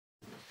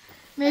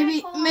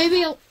Maybe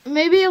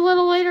a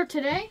little later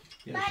today.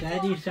 Yeah,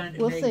 Saturday, Sunday,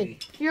 We'll maybe.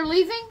 see. You're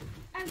leaving?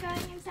 I'm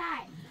going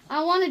inside.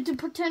 I wanted to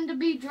pretend to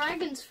be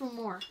dragons for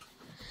more.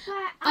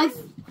 But I'm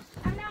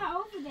not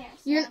over there.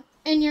 So.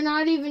 You're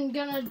not even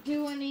gonna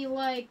do any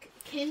like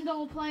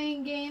Kindle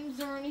playing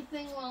games or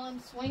anything while I'm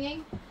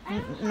swinging?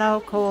 No,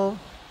 Cole.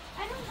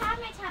 I don't have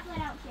my tablet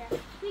out here.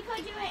 We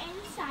could do it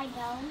inside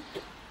though.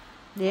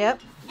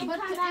 Yep. But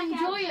to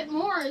enjoy it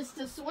more is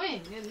to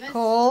swing. And this,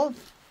 Cole.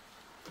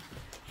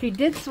 She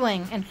did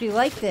swing and she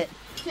liked it.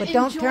 But to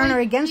don't enjoy turn her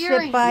against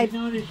hearing. it by... She's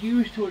not as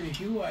used to it as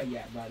you are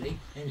yet, buddy.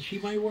 And she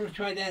might want to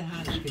try that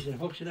harness because it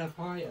hooks it up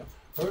higher.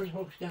 Hers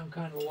hooks down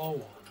kind of low on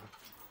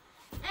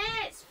her.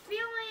 And it's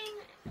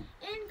feeling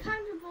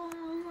uncomfortable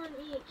on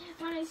me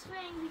when I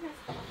swing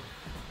because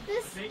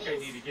this I think I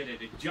need to get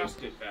it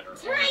adjusted better.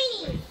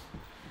 tiny.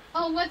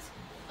 Oh, let's.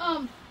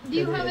 Do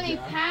you have any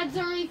pads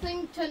or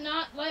anything to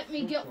not let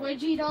me get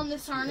rigid on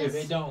this harness? If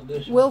they don't,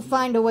 this We'll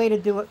find a way to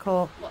do it,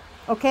 Cole.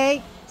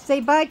 Okay? Say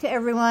bye to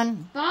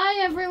everyone. Bye,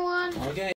 everyone. Okay.